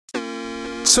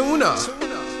Tuna,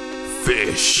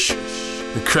 fish,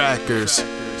 and crackers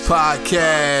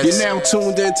podcast. You're now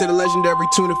tuned into the legendary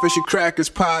Tuna, Fish, and Crackers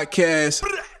podcast.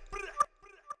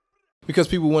 Because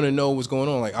people want to know what's going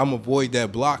on. Like, I'm avoid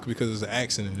that block because there's an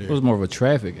accident there. It was more of a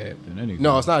traffic app than anything.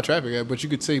 No, it's not a traffic app, but you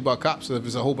could say about cops. So if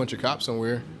there's a whole bunch of cops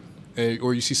somewhere,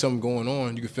 or you see something going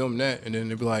on, you can film that, and then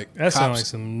they'll be like, that sounds like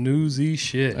some newsy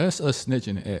shit. That's a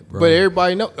snitching app, bro. But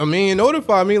everybody know. I mean,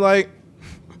 notify me like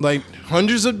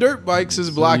hundreds of dirt bikes is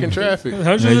blocking traffic.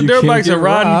 Hundreds of dirt bikes are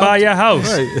riding by your house.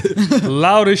 Right.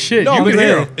 Loud as shit. No, you can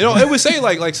hear them. It would say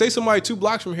like say somebody 2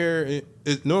 blocks from here.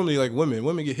 It's normally like women.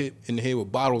 Women get hit in the head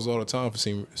with bottles all the time for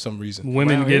some reason.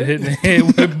 Women get hit in the head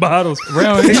with bottles.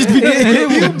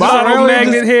 Bottle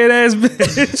magnet head ass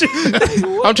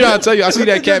bitch. I'm trying to tell you, I see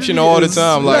that caption all the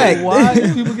time. Like, why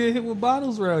do people get hit with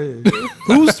bottles around here?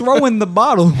 Who's throwing the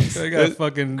bottles? They got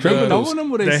fucking criminals.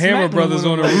 The Hammer Brothers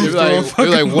on the roof. They're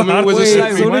like woman was a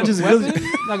so they're just weapon?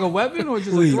 Like a weapon or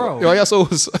just a throw? Yo, y'all so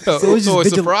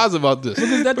surprised about this.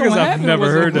 Because I've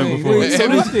never heard that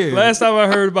before. Last time I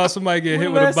heard about somebody get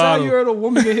hit with a bottle. Last time you heard a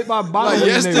woman get hit by a bottle? Like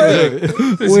yesterday.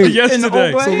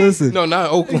 Yesterday. So listen. No,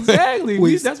 not Oakland.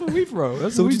 Exactly. That's where we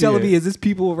from. So what you telling me is this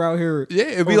people around here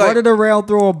it'd be like running around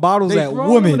throwing bottles at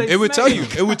women? It would tell you.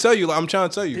 It would tell you. Like, I'm trying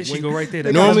to tell you. She go right there.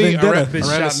 Normally around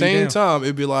the same time,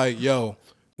 it'd be like, yo,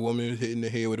 woman hit in the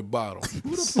head with a bottle.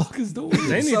 Who the fuck is doing this?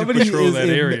 They need to patrol that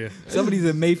area. Somebody's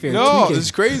in Mayfair. No, tweaking. it's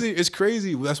crazy. It's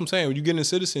crazy. That's what I'm saying. When you get in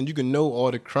Citizen, you can know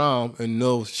all the crime and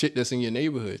know shit that's in your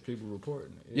neighborhood. People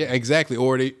reporting it. Yeah, exactly.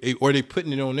 Or they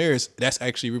putting it on theirs. That's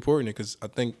actually reporting it because I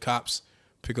think cops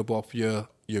pick up off your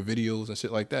videos and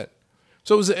shit like that.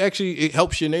 So it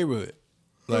helps your neighborhood.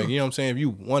 Like, you know what I'm saying? If you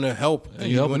want to help, and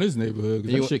you helping this neighborhood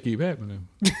because that shit keep happening.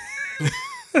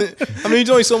 I mean, there's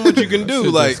only so much you can do.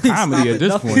 Like comedy at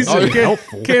this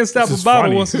point. Can't stop a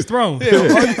bottle once it's thrown. Yeah.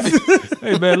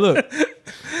 Hey man, look.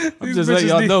 I'm just letting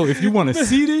y'all know if you want to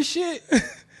see this shit.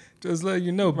 Just let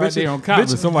you know, right there on Cotton,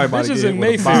 somebody about to get in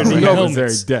Mayfair need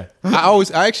helmets.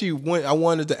 I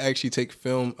wanted to actually take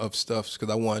film of stuff because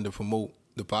I wanted to promote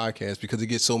the podcast because it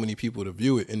gets so many people to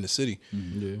view it in the city.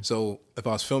 Yeah. So if I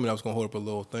was filming, I was gonna hold up a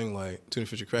little thing like Tuna,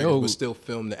 Fish, and Crackers, but still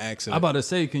film the accident. I'm about to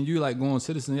say, can you like go on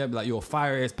Citizen and be like, yo, a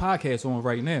fire ass podcast on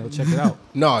right now? Check it out.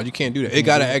 No, you can't do that. It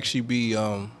gotta actually be.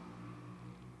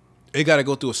 It gotta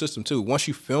go through a system too. Once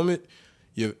you film it,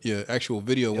 your actual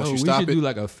video. Once you stop it, we should do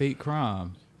like a fake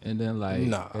crime, and then like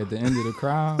at the end of the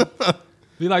crime.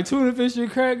 Be like Tuna, Fish, and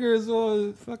Crackers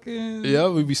or fucking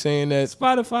we be saying that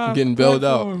Spotify getting bailed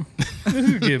out.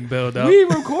 Getting bailed out. We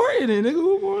recording it,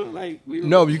 nigga.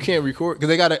 No, you can't record because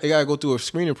they gotta go through a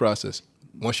screening process.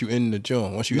 Once you end the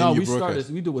joint, once you end your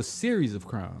broadcast. We do a series of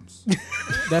crimes.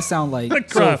 That sound like a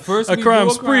crime. So first a we crime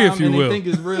do a spree, crime if you and will. They think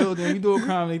it's real. Then we do a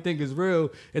crime. They think it's real,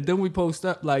 and then we post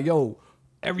up like, yo,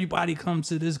 everybody come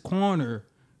to this corner.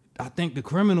 I think the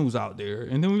criminals out there,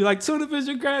 and then we like Tuna, Fish,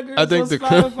 and Crackers. I think the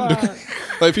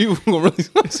like people gonna really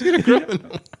see the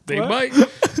criminal. They might.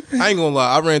 I ain't gonna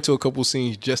lie. I ran into a couple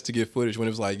scenes just to get footage when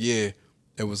it was like, it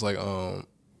was like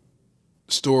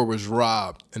store was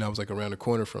robbed, and I was like around the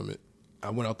corner from it. I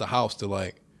went out the house to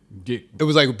like it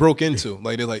was like broke into,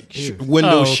 like they like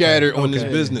windows shattered on this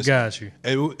business. Got you.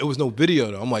 And it was no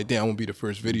video though. I'm like, damn, I'm gonna be the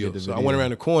first video. So I went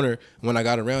around the corner. And when I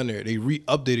got around there, they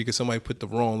re-updated because somebody put the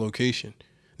wrong location.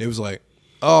 It was like,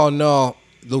 oh no,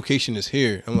 location is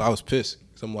here. I was pissed.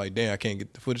 So I'm like, damn, I can't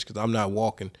get the footage because I'm not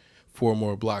walking 4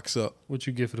 more blocks up. What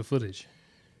you get for the footage?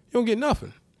 You don't get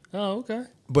nothing. Oh, okay.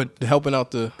 But helping out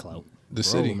the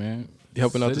city, man.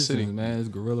 Helping out the city, man. It's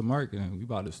guerrilla marketing. We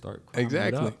about to start.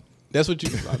 Exactly. That's what you.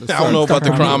 I don't know about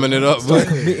the criming it up, but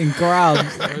committing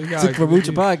crimes to promote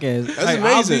your podcast. That's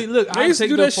amazing. I'll take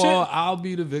the fall. I'll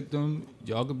be the victim.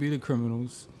 Y'all can be the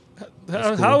criminals.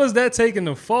 How is that taking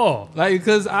the fall? Like,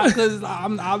 because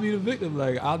I'll be the victim.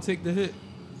 Like, I'll take the hit.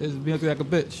 It's being like a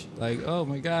bitch. Like, oh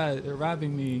my God, they're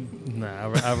robbing me.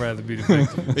 Nah, I'd rather be the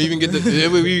victim. Even get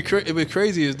it would be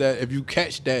crazy is that if you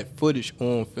catch that footage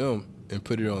on film and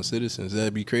put it on Citizens,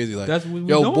 that'd be crazy. Like, that's what we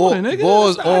yo,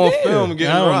 boys on film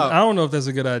getting robbed. I don't know if that's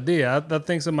a good idea. I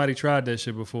think somebody tried that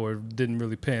shit before. It didn't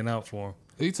really pan out for him.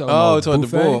 It's on the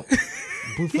bull.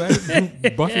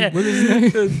 Buffet? Buffy? What is his name?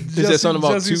 Is that something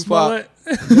about Tupac?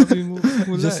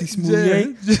 Jussie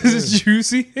Smollett.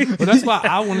 Juicy. Well, that's why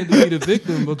I wanted to be the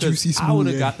victim because I would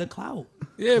have got the clout.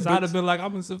 Yeah, but I'd have been like,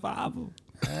 I'm a survivor.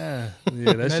 Yeah,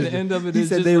 that's at the end of it, he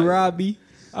said they robbed me.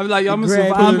 I'd be like, I'm a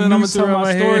survivor and I'm gonna tell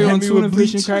my story on Tuna,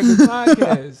 Fish, and Crackers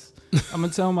podcast. I'm gonna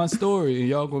tell my story, and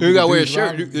y'all gonna. You gotta wear a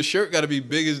shirt. The shirt gotta be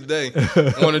big as day.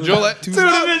 Want to draw that?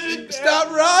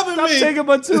 Stop robbing I'm me. taking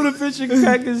my tuna fish and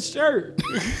crackers shirt.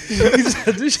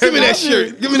 Give me that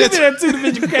shirt. Give me that. tuna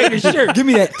fish and crackers shirt. Give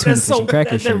me that tuna That's fish and cracker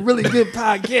that's a shirt. really good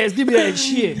podcast. Give me that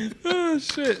shit. Oh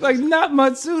shit. Like not my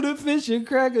tuna fish and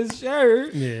crackers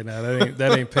shirt. Yeah, nah,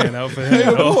 that ain't paying out for him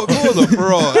at all. Who was a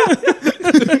fraud?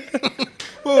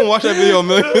 Who won't watch that video,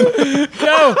 man?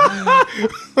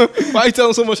 Yo, Why you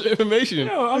telling so much information?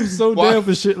 Yo, I'm so Why- down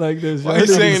for shit like this. Why you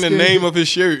saying the name of his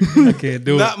shirt? I can't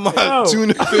do Not it. my Yo.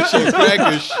 tuna fish and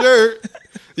crackers shirt.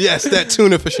 Yes, that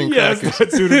tuna fish and Yes, crackers.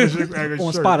 that tuna fish and crackers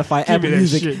On shirt. Spotify, Give Apple me that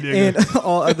Music, shit, nigga. and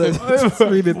all other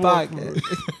streaming podcasts.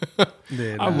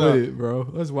 Yeah, I'm nah. with it, bro.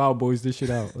 Let's wild boys this shit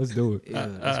out. Let's do it. Yeah,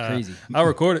 that's crazy. I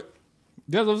record it.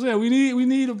 That's what I'm saying. We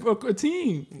need a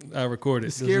team. I record it.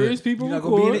 The scariest people You not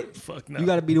gonna be in record. it? Fuck no. You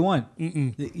gotta be the one.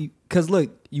 Cause look,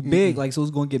 you big, like so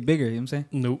it's gonna get bigger. You know what I'm saying?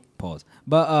 Nope. Pause.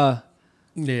 But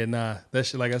Yeah, nah. That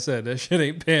shit, like I said, that shit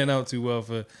ain't paying out too well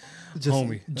for just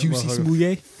homie. That Juicy motherfucker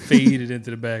Smouye. Faded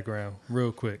into the background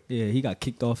real quick. Yeah, he got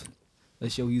kicked off the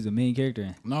show he was the main character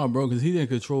in. No, bro, because he didn't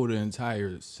control the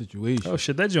entire situation. Oh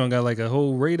shit, that joint got like a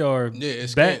whole radar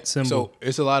It's bat symbol. So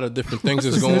it's a lot of different things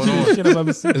that's going on. Shit I've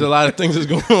ever seen. There's a lot of things that's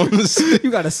going on in the city.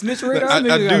 You got a snitch radar?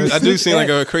 I do seem like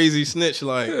a crazy snitch.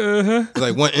 Like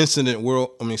like one incident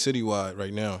citywide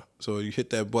right now. So you hit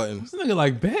that button. This nigga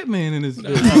like Batman in his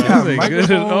bitch. That ain't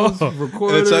good at all.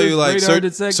 Recorders, It'll tell you like radar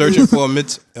detectors. searching for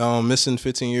a missing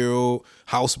 15-year-old,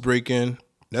 house break-in.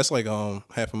 That's like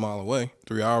half a mile away,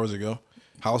 3 hours ago.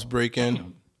 House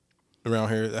break-in around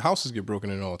here. The houses get broken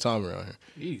in all the time around here.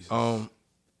 Jesus.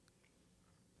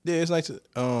 Yeah, it's nice.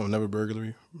 Never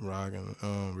burglary. Rocking.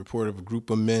 Report of a group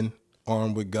of men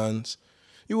armed with guns.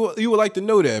 You would like to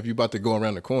know that if you about to go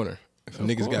around the corner. If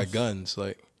niggas got guns,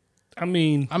 like. I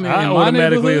mean, in I my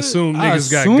automatically neighborhood, assume I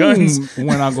niggas got assume guns.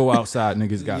 when I go outside,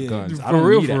 niggas got guns. I For don't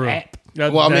real, need for an real. app.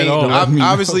 That- Well, I that mean, all.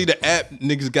 obviously the app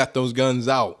niggas got those guns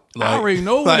out. Like, I already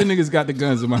know like, the niggas got the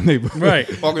guns in my neighborhood.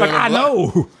 Right. walking Like, down the I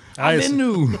block. know. I I been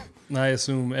knew. I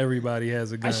assume everybody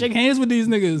has a gun. I shake hands with these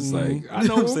niggas. Like, I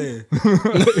know. what I'm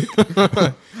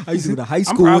saying? I used to go to high I'm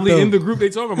school probably with in them. the group they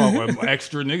talking about. Well,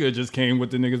 extra nigga just came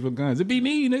with the niggas with guns. It'd be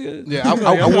me, nigga. Yeah, I'm the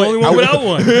only one without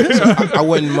one. I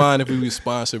wouldn't mind if we was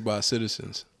sponsored by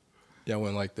Citizens. Y'all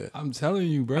wouldn't like that. I'm telling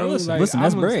you, bro. Listen, listen,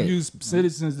 that's I'm gonna bread. use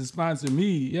Citizens to sponsor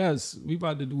me. Yes, we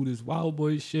about to do this wild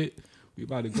boy shit. We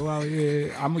about to go out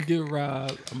here. I'm gonna get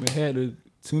robbed. I'm gonna have the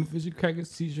tuna fish and crackers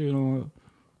t-shirt on.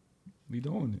 We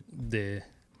doing it.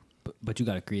 Yeah. But you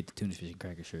gotta create the tuna fish and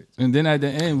cracker shirts. And then at the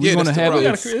end, we're Yeah, gonna that's the have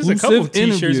problem. an There's a couple exclusive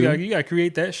t-shirts. interview. You gotta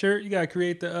create that shirt. You gotta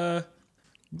create the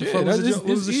Yeah, what was that's- the, what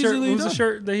was the it's shirt? easily What was the done.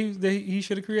 shirt that he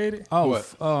should have created? Oh, What?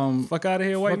 Fuck out of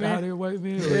here, white fuck man. out here, white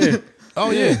man. Yeah. Oh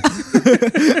yeah,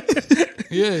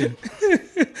 Yeah.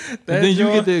 And then you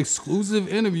get the exclusive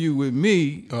interview with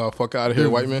me. fuck out of here,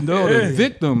 white man. No, the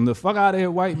victim, the fuck out of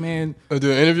here, white man. Do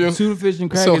an interview. Tuna fish and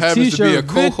crackers So happens to be a t-shirt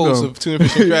co-host victim. of Tuna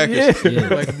Fish and Crackers. Yeah.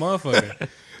 like a motherfucker.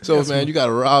 So man, you got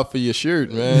to rob for your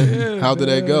shirt, man. Yeah, How did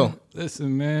that man. go?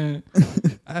 Listen, man.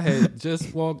 I had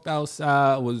just walked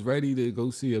outside, was ready to go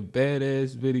see a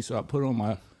badass video, so I put on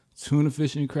my Tuna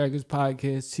Fish and Crackers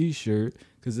podcast t-shirt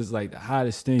because it's like the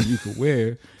hottest thing you could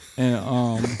wear.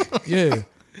 And yeah.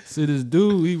 So this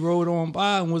dude, he rode on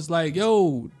by and was like,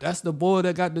 yo, that's the boy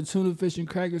that got the Tuna Fish and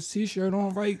Crackers t-shirt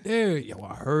on right there. Yo,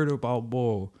 I heard about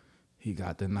boy. He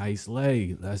got the nice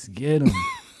leg. Let's get him.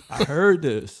 I heard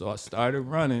this. So I started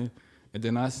running. And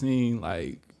then I seen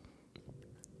like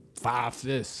 5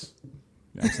 fists.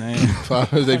 You know what I'm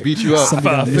saying? They beat you up.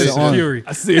 Five It's Fists on. of Fury.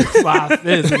 I see 5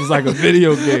 fists. It was like a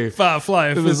video game. Five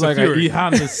flying It fists was of like a Fury.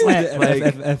 E-Honda slap. Like,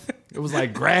 FFF. it was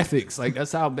like graphics. Like,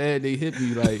 that's how bad they hit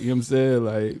me. Like, you know what I'm saying?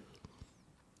 Like,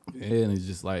 yeah, and it's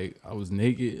just like, I was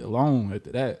naked alone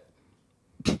after that.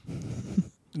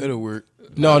 It'll work.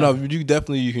 No, you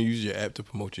definitely can use your app to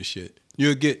promote your shit.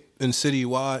 You'll get in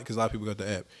citywide because a lot of people got the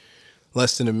app.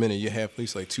 Less than a minute, you have at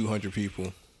least like 200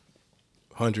 people,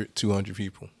 200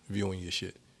 people viewing your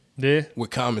shit Yeah. with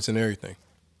comments and everything.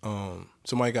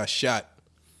 Somebody got shot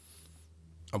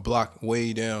a block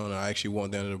way down. I actually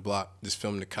walked down to the block, just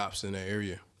filming the cops in that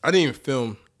area. I didn't even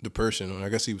film the person. I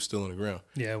guess he was still on the ground.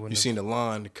 Yeah. You seen the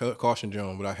line, the caution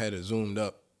drum, but I had it zoomed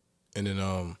up and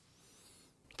then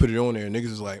put it on there. Niggas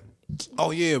was like,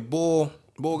 oh yeah, boy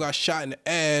got shot in the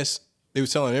ass. They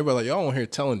was telling everybody like, y'all on here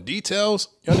telling details?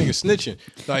 Y'all niggas snitching.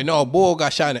 Like, no, boy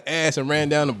got shot in the ass and ran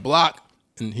down the block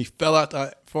and he fell out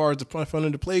as far as the front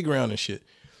of the playground and shit.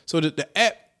 So the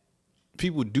app,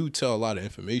 people do tell a lot of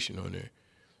information on there.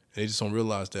 They just don't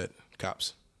realize that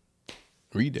cops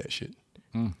read that shit.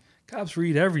 Cops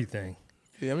read everything.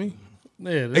 Yeah, I mean,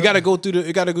 Yeah, It gotta go through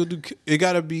it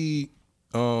gotta be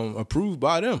approved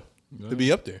by them to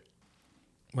be up there.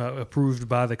 approved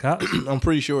by the cops. I'm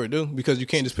pretty sure it do because you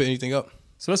can't just put anything up.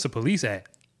 So that's a police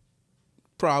act.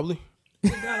 Probably.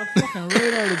 Got a fucking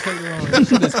radar detector on. This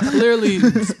shit is clearly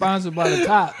sponsored by the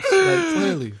cops. Like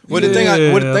clearly. Well, the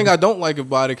thing I don't like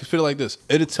about it, cause feel like this,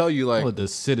 it'll tell you like Oh, the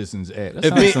Citizens Act. That If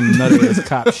sounds me- some nutty ass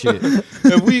cop shit.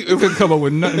 if we We could come up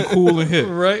with nothing cool in here.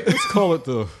 Right. Let's call it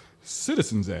the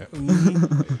Citizens Act.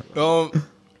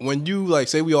 when you like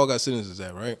say we all got Citizens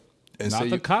Act, right? And Not say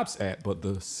the you, Cops Act, but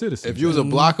the Citizens if you was a Act.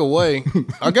 block away,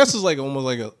 I guess it's like almost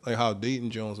like how Dayton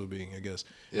Jones would be. I guess.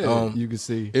 Yeah, you can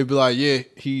see. It'd be like, yeah,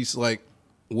 he's like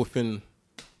within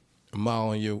a mile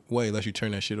on your way unless you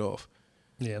turn that shit off.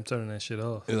 Yeah, I'm turning that shit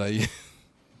off. It's like, yeah.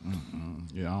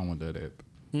 Yeah, I don't want that app.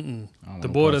 I don't The wanna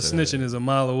boy that's post that snitching is a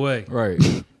mile away. app.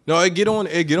 Right. No, it get on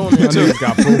there My too. niggas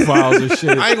got profiles and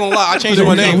shit. I ain't gonna lie, I changed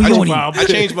my name. Profile I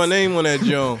changed my name on that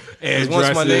Joan.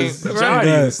 Once my name, Addresses. Johnny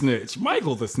the snitch.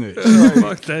 Michael the snitch.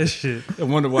 Fuck that shit. I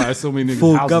wonder why so many niggas'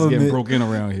 Full houses government. getting broke in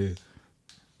around here.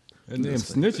 That damn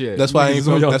snitch act. that's why I ain't Niggas on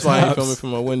film, your that's why I ain't tops. filming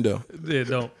from my window. Yeah,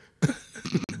 don't.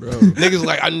 Bro. Niggas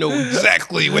like I know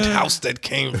exactly which house that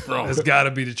came from. That's got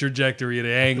to be the trajectory of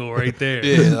the angle right there.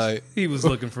 Yeah, like He was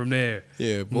looking from there.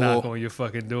 yeah, Knock boy, on your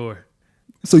fucking door.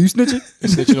 So you snitching?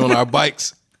 snitching on our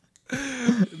bikes.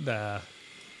 Nah.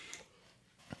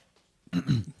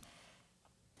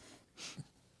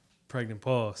 Pregnant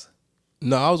pause.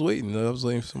 No, I was waiting. I was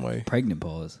waiting for somebody. Pregnant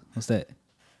pause. What's that?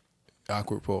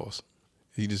 Awkward pause.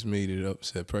 He just made it up.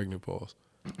 Said pregnant pause.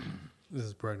 This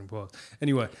is pregnant pause.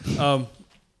 Anyway,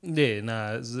 yeah,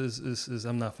 nah, it's,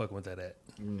 I'm not fucking with that ad.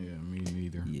 Yeah, me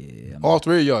neither. Yeah. All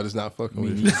three of y'all is not fucking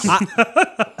with me. Because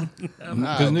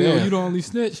nigga, damn. you the only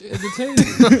snitch at the table.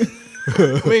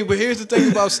 I mean, but here's the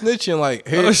thing about snitching. Like,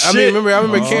 here, Oh, I shit.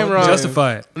 remember Cameron.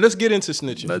 Justify it. Let's get into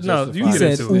snitching. But no, you Justify get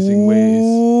it. into it. Snitching ways.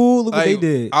 Ooh, look what they Like,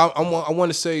 did. I want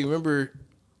to say, remember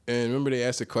they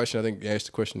asked the question. I think they asked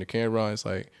the question to Cameron. It's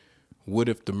like, what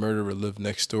if the murderer lived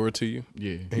next door to you?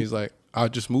 Yeah. And he's like, I'll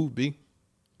just move, B,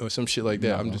 or some shit like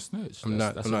that. I'm just, snitch. I'm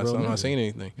That's not a real nigga. saying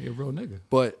anything. He a real nigga.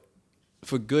 But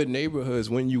for good neighborhoods,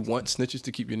 when you want snitches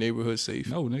to keep your neighborhood safe,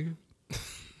 No, nigga.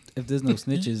 If there's no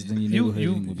snitches, then your neighborhood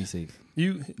ain't gonna be safe.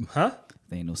 Huh? If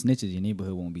there ain't no snitches, your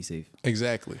neighborhood won't be safe.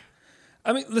 exactly.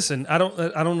 I mean, listen, I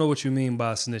don't know what you mean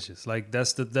by snitches. Like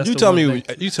that's You the tell one me.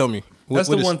 thing- You tell me. That's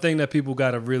What the is- one thing that people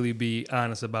got to really be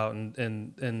honest about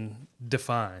and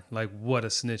define, like what a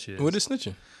snitch is. What is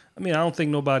snitching? I mean, I don't think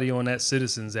nobody on that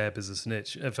Citizens app is a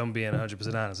snitch, if I'm being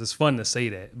 100% honest. It's fun to say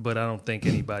that, but I don't think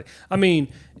anybody. I mean,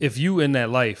 if you in that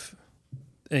life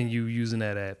and you using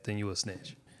that app, then you a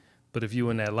snitch. But if you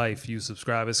in that life, you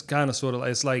subscribe. It's kind of sort of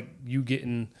like, it's like you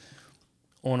getting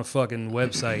on a fucking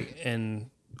website and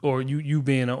or you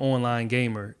being an online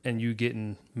gamer and you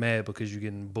getting mad because you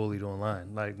getting bullied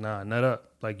online. Like, nah, nut up.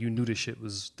 Like, you knew this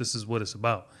is what it's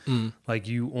about. Like,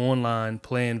 you online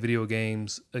playing video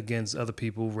games against other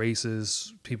people,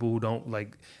 races, people who don't,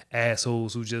 like,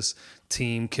 assholes who just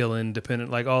team killing,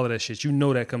 dependent, like, all of that shit. You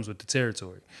know that comes with the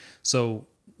territory. So,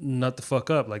 nut the fuck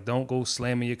up. Like, don't go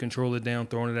slamming your controller down,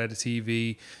 throwing it at the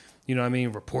TV. You know what I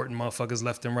mean? Reporting motherfuckers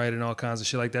left and right and all kinds of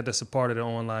shit like that. That's a part of the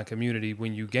online community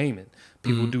when you gaming.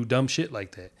 People do dumb shit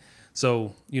like that.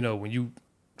 So, you know, when you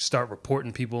start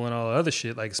reporting people and all the other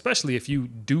shit, like especially if you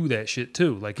do that shit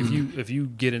too. Like if you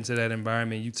get into that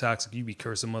environment, you toxic, you be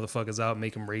cursing motherfuckers out,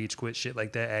 make them rage quit, shit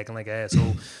like that, acting like an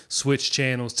asshole, switch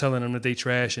channels, telling them that they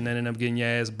trash and then end up getting your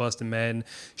ass busted mad and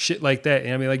shit like that.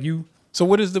 And I mean, like you. So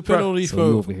what is the penalty So you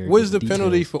for? over here What is the giving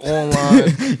penalty details. for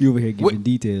online? You over here giving What-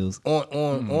 details.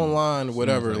 Online,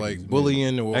 whatever, like like it's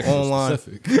bullying or Extra online.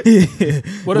 specific.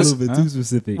 What a is little bit too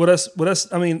specific. What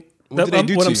else? I mean, What did they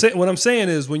do to you? What I'm saying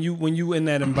is when you in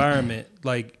that environment,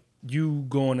 like you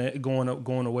going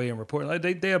away and reporting, like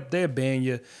they ban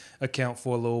your account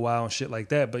for a little while and shit like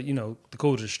that. But you know, the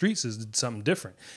code of the streets is something different.